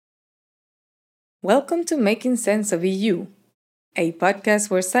Welcome to Making Sense of EU, a podcast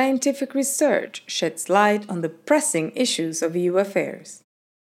where scientific research sheds light on the pressing issues of EU affairs.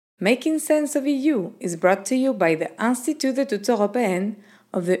 Making Sense of EU is brought to you by the Institut d'études européennes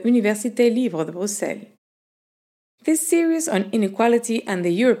of the Université Libre de Bruxelles. This series on inequality and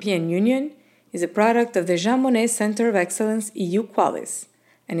the European Union is a product of the Jean Monnet Centre of Excellence EU Qualis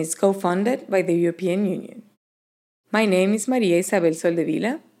and is co-funded by the European Union. My name is Maria Isabel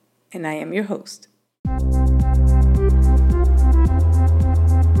Soldevila, and I am your host.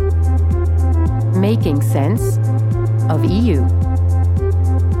 Making Sense of EU.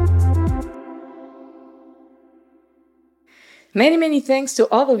 Many thanks to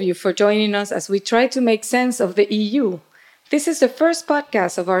all of you for joining us as we try to make sense of the EU. This is the first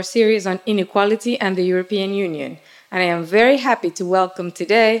podcast of our series on inequality and the European Union, and I am very happy to welcome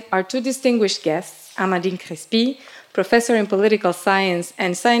today our two distinguished guests, Amandine Crespi, Professor in Political Science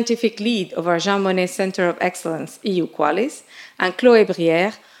and Scientific Lead of our Jean Monnet Centre of Excellence, EU Qualis, and Chloé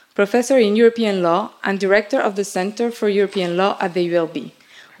Brière, Professor in European Law and Director of the Centre for European Law at the ULB.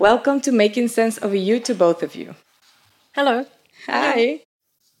 Welcome to Making Sense of EU to both of you. Hello. Hi.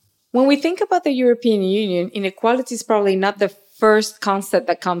 When we think about the European Union, inequality is probably not the first concept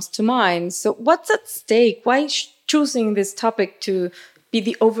that comes to mind. So what's at stake? Why choosing this topic to be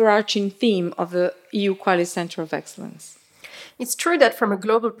the overarching theme of the EU Qualis Centre of Excellence? It's true that from a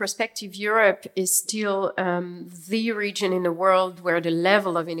global perspective, Europe is still the region in the world where the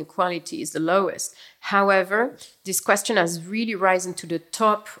level of inequality is the lowest. However, this question has really risen to the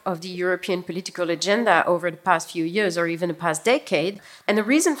top of the European political agenda over the past few years or even the past decade. And the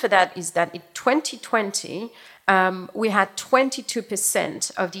reason for that is that in 2020, we had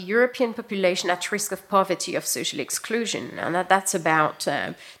 22% of the European population at risk of poverty, of social exclusion. And that's about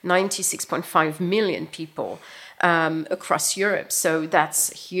 96.5 million people across Europe. So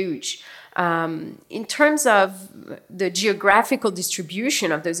that's huge. In terms of the geographical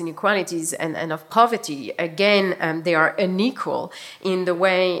distribution of those inequalities and of poverty, again, they are unequal in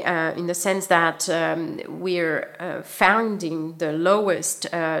the sense that we're finding the lowest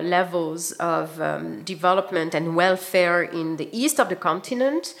levels of development and welfare in the east of the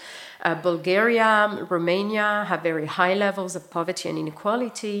continent. Bulgaria, Romania have very high levels of poverty and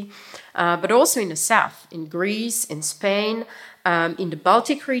inequality, but also in the south, in Greece, in Spain, in the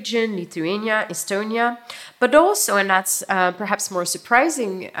Baltic region, Lithuania, Estonia, but also, and that's perhaps more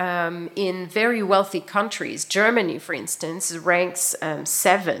surprising, in very wealthy countries. Germany, for instance, ranks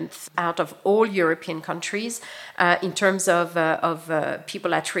seventh out of all European countries in terms of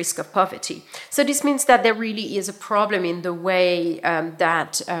people at risk of poverty. So this means that there really is a problem in the way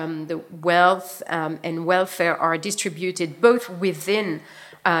that the wealth and welfare are distributed both within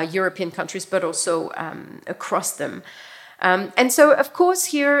European countries, but also across them. And so, of course,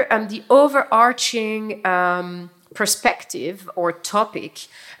 here the overarching perspective or topic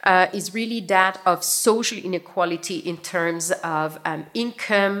is really that of social inequality in terms of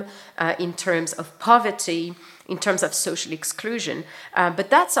income, in terms of poverty, in terms of social exclusion. But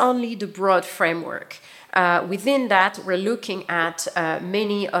that's only the broad framework. Within that, we're looking at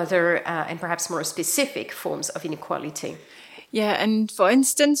many other and perhaps more specific forms of inequality. Yeah, and for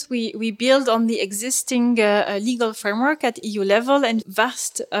instance, we build on the existing legal framework at EU level and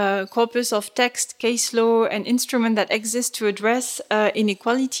vast corpus of text, case law, and instrument that exist to address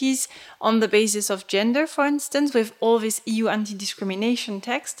inequalities on the basis of gender, for instance, with all this EU anti-discrimination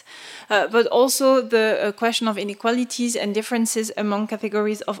text, but also the question of inequalities and differences among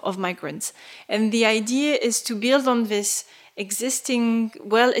categories of migrants. And the idea is to build on this existing,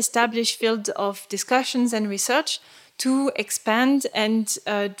 well-established field of discussions and research to expand and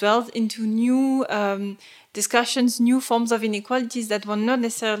delve into new discussions, new forms of inequalities that were not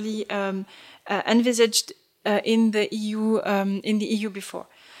necessarily envisaged in the EU before.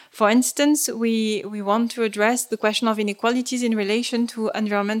 For instance, we want to address the question of inequalities in relation to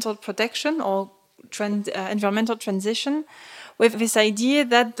environmental protection or environmental transition, with this idea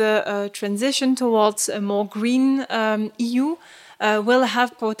that the transition towards a more green EU will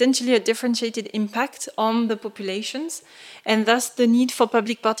have potentially a differentiated impact on the populations, and thus the need for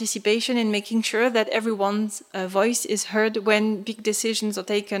public participation in making sure that everyone's voice is heard when big decisions are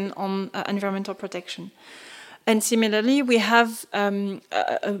taken on environmental protection. And similarly, we have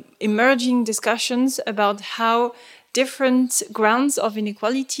emerging discussions about how different grounds of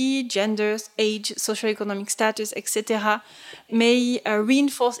inequality, genders, age, socioeconomic status, etc., may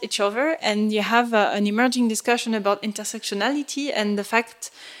reinforce each other. And you have an emerging discussion about intersectionality and the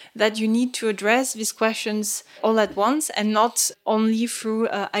fact that you need to address these questions all at once and not only through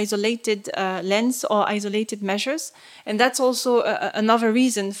isolated lens or isolated measures. And that's also another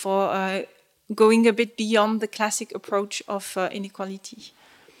reason for going a bit beyond the classic approach of inequality.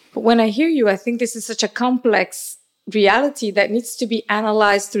 But when I hear you, I think this is such a complex reality that needs to be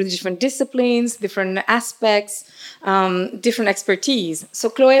analyzed through different disciplines, different aspects, different expertise. So,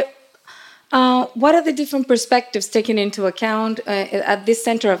 Chloe, what are the different perspectives taken into account at this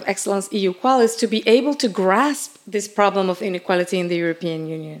Center of Excellence EU Qualis to be able to grasp this problem of inequality in the European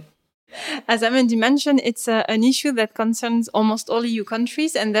Union? As Amandy mentioned, it's an issue that concerns almost all EU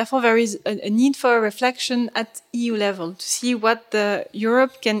countries, and therefore there is a need for a reflection at EU level to see what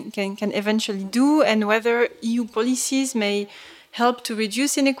Europe can eventually do and whether EU policies may help to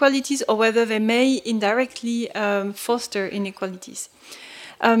reduce inequalities or whether they may indirectly foster inequalities.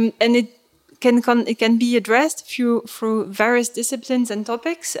 And it can be addressed through various disciplines and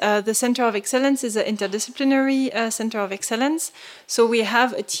topics. The Center of Excellence is an interdisciplinary Center of Excellence. So we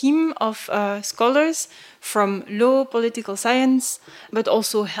have a team of scholars from law, political science, but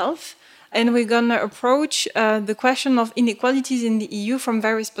also health. And we're going to approach the question of inequalities in the EU from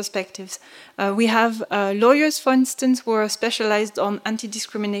various perspectives. We have lawyers, for instance, who are specialized on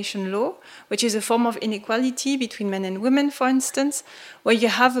anti-discrimination law, which is a form of inequality between men and women, for instance, where you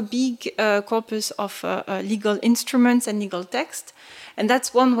have a big corpus of legal instruments and legal text. And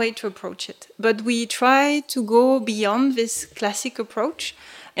that's one way to approach it. But we try to go beyond this classic approach.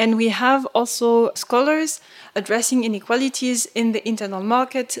 And we have also scholars addressing inequalities in the internal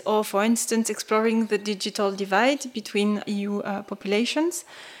market or, for instance, exploring the digital divide between EU populations.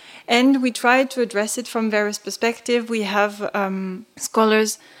 And we try to address it from various perspectives. We have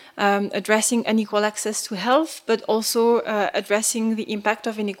scholars addressing unequal access to health, but also addressing the impact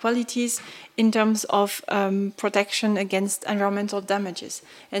of inequalities in terms of protection against environmental damages.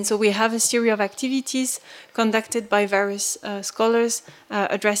 And so we have a series of activities conducted by various scholars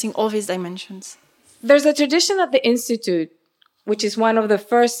addressing all these dimensions. There's a tradition at the Institute, which is one of the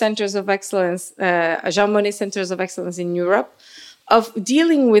first centers of excellence, Jean Monnet Centers of Excellence in Europe, of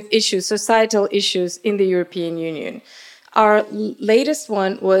dealing with issues, societal issues in the European Union. Our latest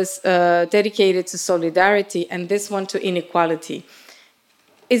one was dedicated to solidarity and this one to inequality.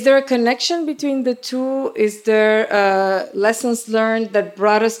 Is there a connection between the two? Is there lessons learned that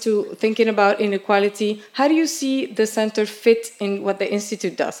brought us to thinking about inequality? How do you see the center fit in what the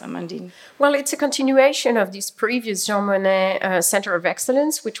Institute does, Amandine? Well, it's a continuation of this previous Jean Monnet Center of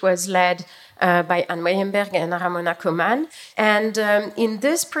Excellence, which was led by Anne Weyenberg and Ramona Koman. And in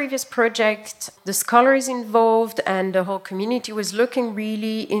this previous project, the scholars involved and the whole community was looking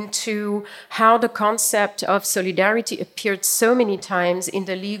really into how the concept of solidarity appeared so many times in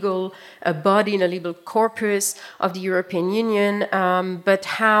the legal body, in the legal corpus of the European Union, but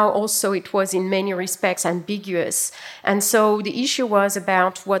how also it was in many respects ambiguous. And so the issue was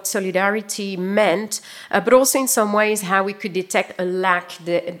about what solidarity meant, but also in some ways how we could detect a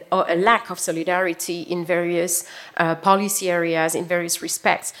lack of solidarity in various policy areas, in various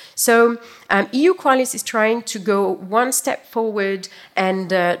respects. So EU Qualis is trying to go one step forward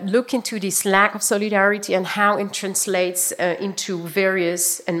and look into this lack of solidarity and how it translates into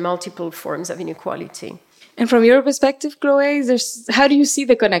various and multiple forms of inequality. And from your perspective, Chloe, how do you see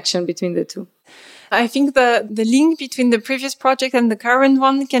the connection between the two? I think the link between the previous project and the current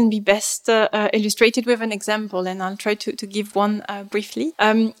one can be best illustrated with an example, and I'll try to give one briefly.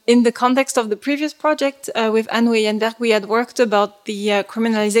 In the context of the previous project with Anne Weyenberg, we had worked about the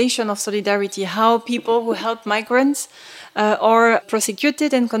criminalization of solidarity, how people who help migrants are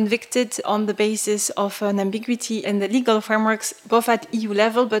prosecuted and convicted on the basis of an ambiguity in the legal frameworks, both at EU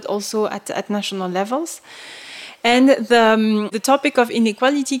level but also at national levels. And the topic of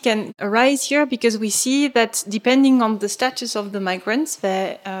inequality can arise here because we see that depending on the status of the migrants,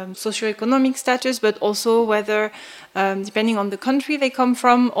 their socioeconomic status, but also whether, depending on the country they come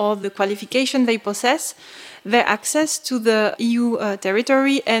from or the qualification they possess, their access to the EU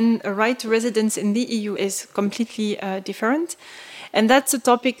territory and a right to residence in the EU is completely different. And that's a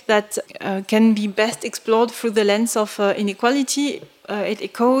topic that can be best explored through the lens of inequality. It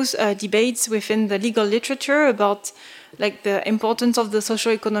echoes debates within the legal literature about the importance of the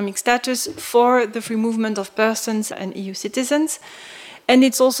socioeconomic status for the free movement of persons and EU citizens. And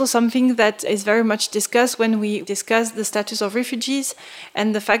it's also something that is very much discussed when we discuss the status of refugees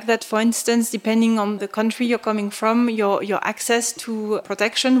and the fact that, for instance, depending on the country you're coming from, your access to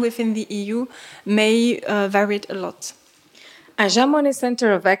protection within the EU may vary a lot. A Jean Monnet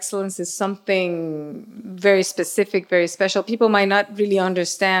Center of Excellence is something very specific, very special. People might not really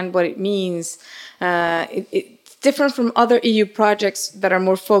understand what it means. It's different from other EU projects that are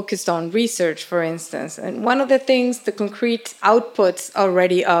more focused on research, for instance. And one of the things, the concrete outputs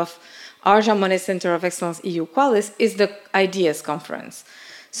already of our Jean Monnet Center of Excellence EU Qualis is the Ideas Conference.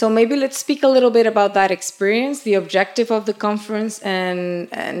 So maybe let's speak a little bit about that experience, the objective of the conference, and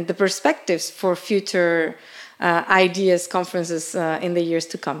the perspectives for future ideas conferences in the years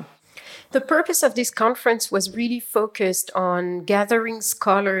to come. The purpose of this conference was really focused on gathering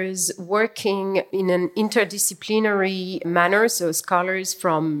scholars working in an interdisciplinary manner, so scholars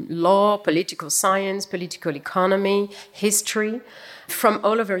from law, political science, political economy, history, from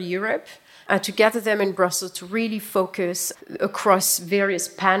all over Europe, to gather them in Brussels to really focus across various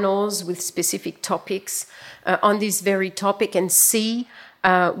panels with specific topics on this very topic and see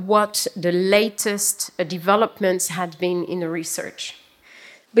what the latest developments had been in the research.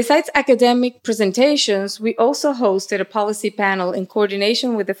 Besides academic presentations, we also hosted a policy panel in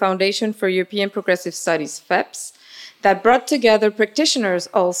coordination with the Foundation for European Progressive Studies, FEPS, that brought together practitioners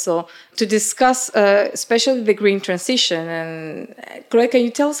also to discuss especially the green transition. And Chloe, can you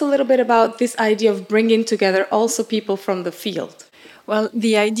tell us a little bit about this idea of bringing together also people from the field? Well,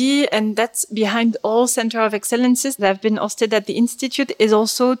 the idea, and that's behind all Center of Excellences that have been hosted at the Institute, is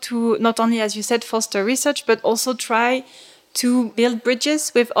also to not only, as you said, foster research, but also try to build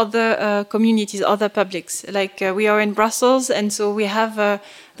bridges with other communities, other publics. Like we are in Brussels, and so we have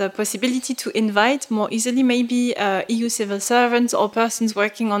the possibility to invite more easily maybe EU civil servants or persons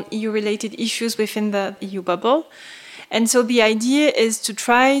working on EU-related issues within the EU bubble. And so the idea is to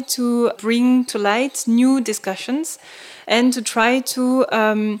try to bring to light new discussions and to try to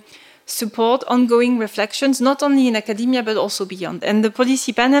support ongoing reflections, not only in academia, but also beyond. And the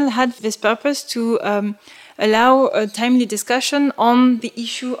policy panel had this purpose to allow a timely discussion on the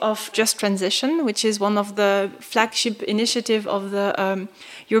issue of just transition, which is one of the flagship initiatives of the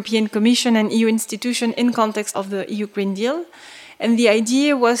European Commission and EU institution in context of the EU Green Deal. And the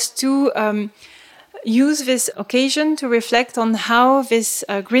idea was to use this occasion to reflect on how this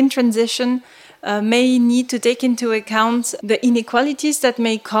green transition may need to take into account the inequalities that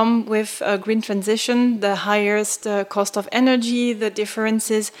may come with green transition, the highest cost of energy, the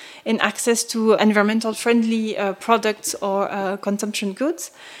differences in access to environmental friendly products or consumption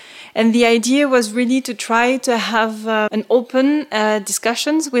goods. And the idea was really to try to have an open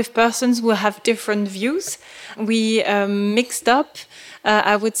discussions with persons who have different views. We mixed up,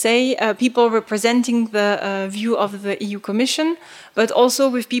 I would say, people representing the view of the EU Commission, but also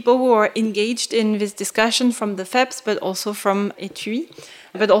with people who are engaged in this discussion from the FEPS, but also from ETUI,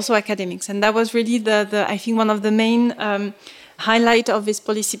 but also academics. And that was really I think, one of the main highlight of this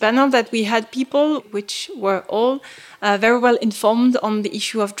policy panel, that we had people which were all very well informed on the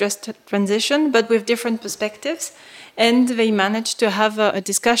issue of just transition, but with different perspectives. And they managed to have a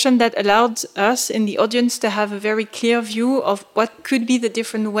discussion that allowed us in the audience to have a very clear view of what could be the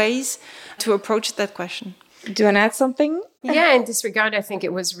different ways to approach that question. Do you want to add something? Yeah, in this regard, I think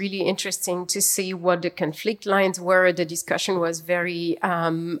it was really interesting to see what the conflict lines were. The discussion was very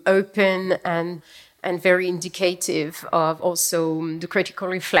open and very indicative of also the critical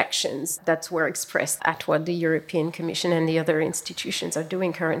reflections that were expressed at what the European Commission and the other institutions are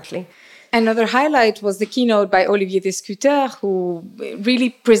doing currently. Another highlight was the keynote by Olivier Descuter, who really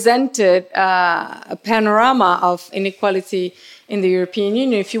presented a panorama of inequality in the European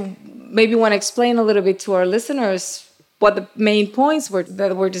Union. If you maybe want to explain a little bit to our listeners what the main points were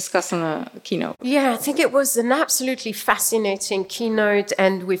that were discussed on the keynote. Yeah, I think it was an absolutely fascinating keynote,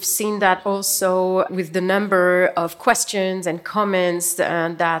 and we've seen that also with the number of questions and comments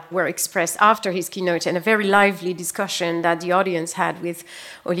that were expressed after his keynote, and a very lively discussion that the audience had with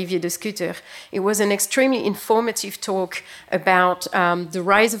Olivier Descuter. It was an extremely informative talk about the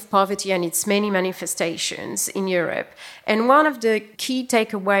rise of poverty and its many manifestations in Europe. And one of the key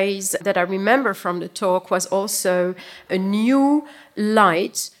takeaways that I remember from the talk was also a new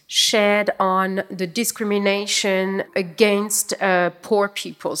light shed on the discrimination against poor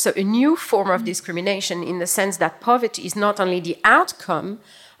people. So a new form of discrimination, in the sense that poverty is not only the outcome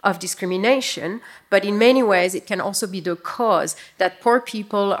of discrimination, but in many ways it can also be the cause, that poor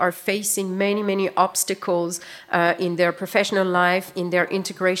people are facing many, many obstacles in their professional life, in their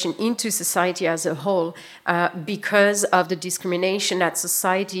integration into society as a whole, because of the discrimination that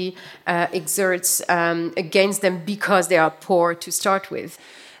society exerts against them because they are poor to start with.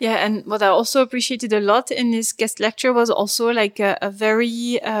 Yeah, and what I also appreciated a lot in this guest lecture was also like a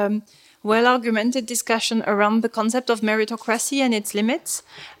very well-argumented discussion around the concept of meritocracy and its limits.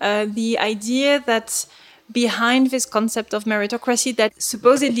 The idea that behind this concept of meritocracy that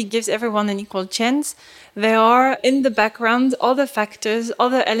supposedly gives everyone an equal chance, there are in the background other factors,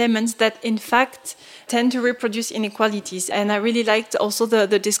 other elements that in fact tend to reproduce inequalities. And I really liked also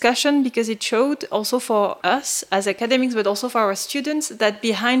the discussion, because it showed also for us as academics, but also for our students, that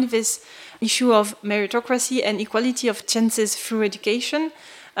behind this issue of meritocracy and equality of chances through education,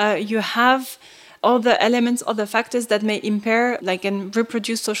 you have all the elements, all the factors that may impair, like, and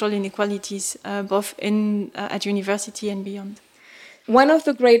reproduce social inequalities, both at university and beyond. One of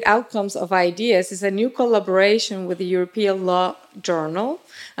the great outcomes of IDEAS is a new collaboration with the European Law Journal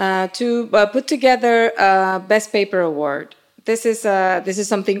to put together a Best Paper Award. This is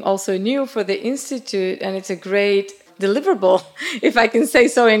something also new for the Institute, and it's a great deliverable, if I can say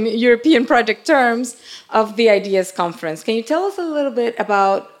so in European project terms, of the IDEAS conference. Can you tell us a little bit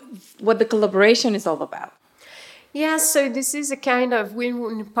about what the collaboration is all about? Yeah, so this is a kind of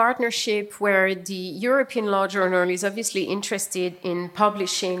win-win partnership where the European Law Journal is obviously interested in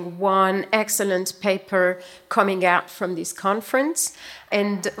publishing one excellent paper coming out from this conference.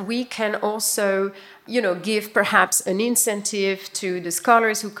 And we can also, give perhaps an incentive to the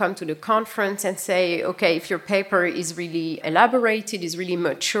scholars who come to the conference and say, okay, if your paper is really elaborated, is really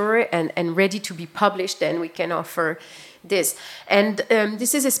mature and ready to be published, then we can offer this. And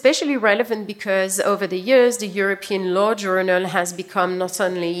this is especially relevant because over the years, the European Law Journal has become not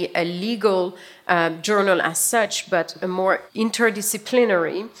only a legal journal as such, but a more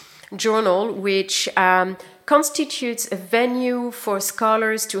interdisciplinary journal, which constitutes a venue for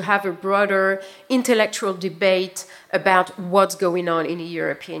scholars to have a broader intellectual debate about what's going on in the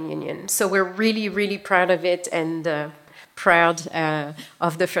European Union. So we're really, really proud of it and proud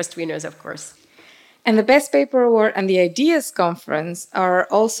of the first winners, of course. And the Best Paper Award and the IDEAS Conference are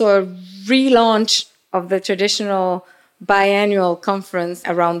also a relaunch of the traditional biannual conference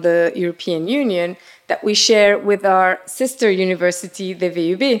around the European Union that we share with our sister university, the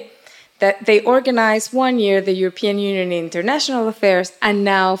VUB, that they organize one year the European Union in International Affairs, and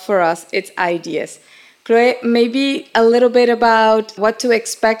now for us, it's IDEAS. Chloe, maybe a little bit about what to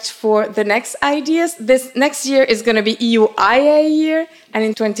expect for the next IDEAS. This next year is going to be EU-IA year, and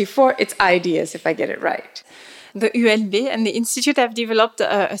in 24, it's IDEAS, if I get it right. The ULB and the Institute have developed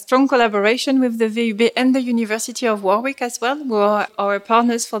a strong collaboration with the VUB and the University of Warwick as well, who are our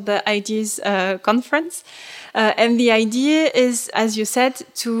partners for the IDEAS conference. And the idea is, as you said,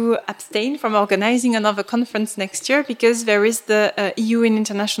 to abstain from organizing another conference next year because there is the EU in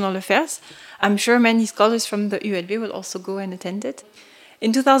International Affairs. I'm sure many scholars from the ULB will also go and attend it.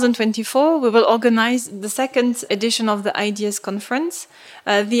 In 2024, we will organize the second edition of the IDEAS conference.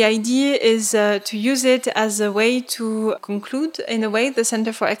 The idea is to use it as a way to conclude, in a way, the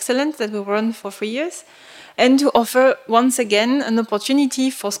Center for Excellence that will run for 3 years, and to offer, once again, an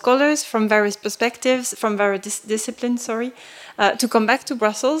opportunity for scholars from various perspectives, from various disciplines, to come back to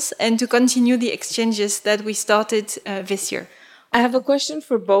Brussels and to continue the exchanges that we started this year. I have a question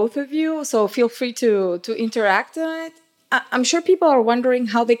for both of you, so feel free to interact on it. I'm sure people are wondering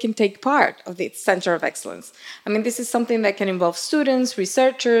how they can take part of the Center of Excellence. I mean, this is something that can involve students,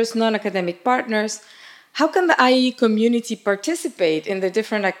 researchers, non-academic partners. How can the IE community participate in the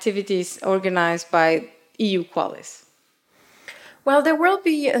different activities organized by EU Qualis? Well, there will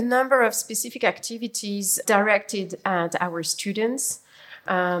be a number of specific activities directed at our students.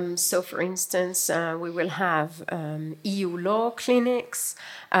 So, for instance, we will have EU law clinics.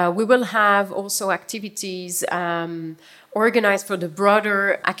 We will have also activities organized for the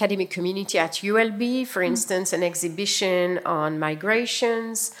broader academic community at ULB, for instance, an exhibition on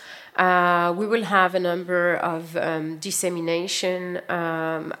migrations. We will have a number of dissemination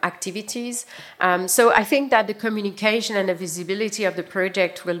activities. So I think that the communication and the visibility of the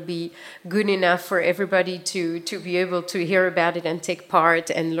project will be good enough for everybody to be able to hear about it and take part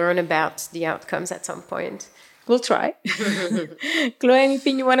and learn about the outcomes at some point. We'll try. Chloe,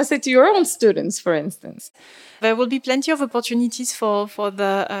 anything you want to say to your own students, for instance? There will be plenty of opportunities for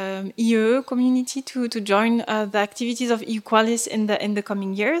the EU community to join the activities of EU Qualis in the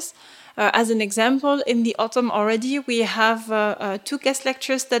coming years. As an example, in the autumn already, we have 2 guest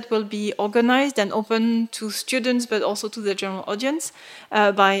lectures that will be organized and open to students, but also to the general audience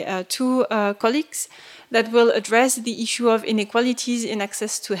by 2 colleagues that will address the issue of inequalities in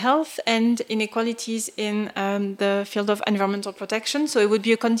access to health and inequalities in the field of environmental protection. So it would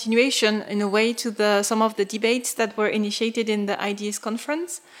be a continuation, in a way, to some of the debates that were initiated in the IDEAS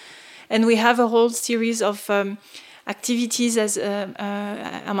conference. And we have a whole series of activities, as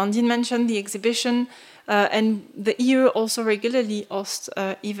Amandine mentioned, the exhibition, and the EU also regularly hosts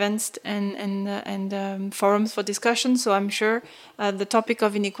events and forums for discussion. So I'm sure the topic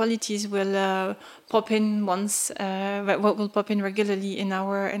of inequalities will pop in will pop in regularly in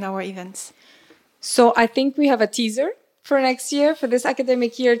our events. So I think we have a teaser for next year, for this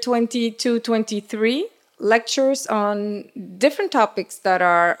academic year 22-23. Lectures on different topics that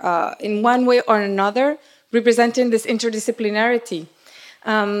are, in one way or another, representing this interdisciplinarity.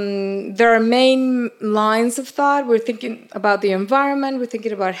 There are main lines of thought. We're thinking about the environment, we're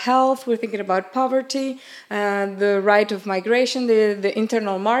thinking about health, we're thinking about poverty, the right of migration, the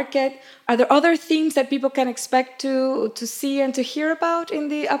internal market. Are there other themes that people can expect to see and to hear about in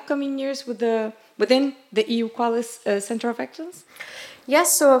the upcoming years within the EU Qualis Center of Excellence?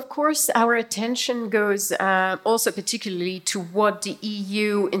 Yes, so of course our attention goes also particularly to what the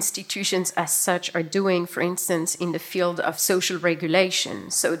EU institutions as such are doing, for instance, in the field of social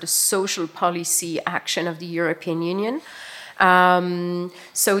regulation, so the social policy action of the European Union.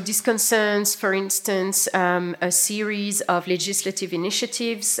 So this concerns, for instance, a series of legislative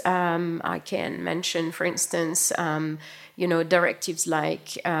initiatives. I can mention, for instance, directives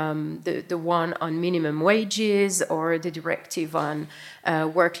like the one on minimum wages or the directive on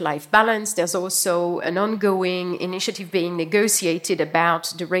work-life balance. There's also an ongoing initiative being negotiated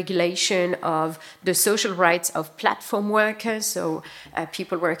about the regulation of the social rights of platform workers, so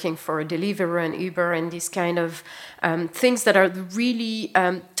people working for Deliveroo and Uber and these kind of things that are really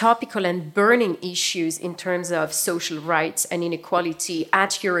topical and burning issues in terms of social rights and inequality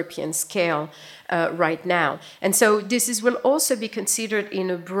at European scale right now. And so will also be considered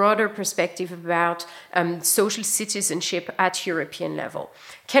in a broader perspective about social citizenship at European level.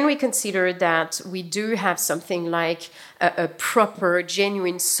 Can we consider that we do have something like a proper,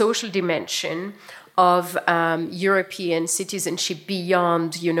 genuine social dimension of European citizenship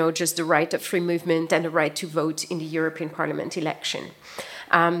beyond, just the right of free movement and the right to vote in the European Parliament election?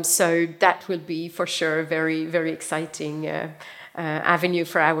 So that will be for sure a very, very exciting avenue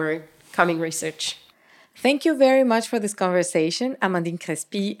for our coming research. Thank you very much for this conversation, Amandine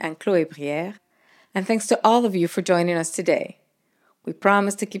Crespi and Chloé Brière, and thanks to all of you for joining us today. We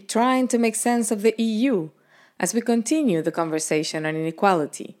promise to keep trying to make sense of the EU as we continue the conversation on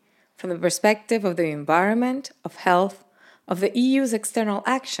inequality from the perspective of the environment, of health, of the EU's external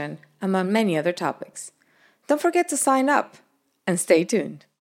action, among many other topics. Don't forget to sign up and stay tuned.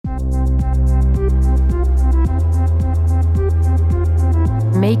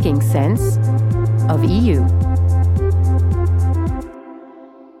 Making sense of EU.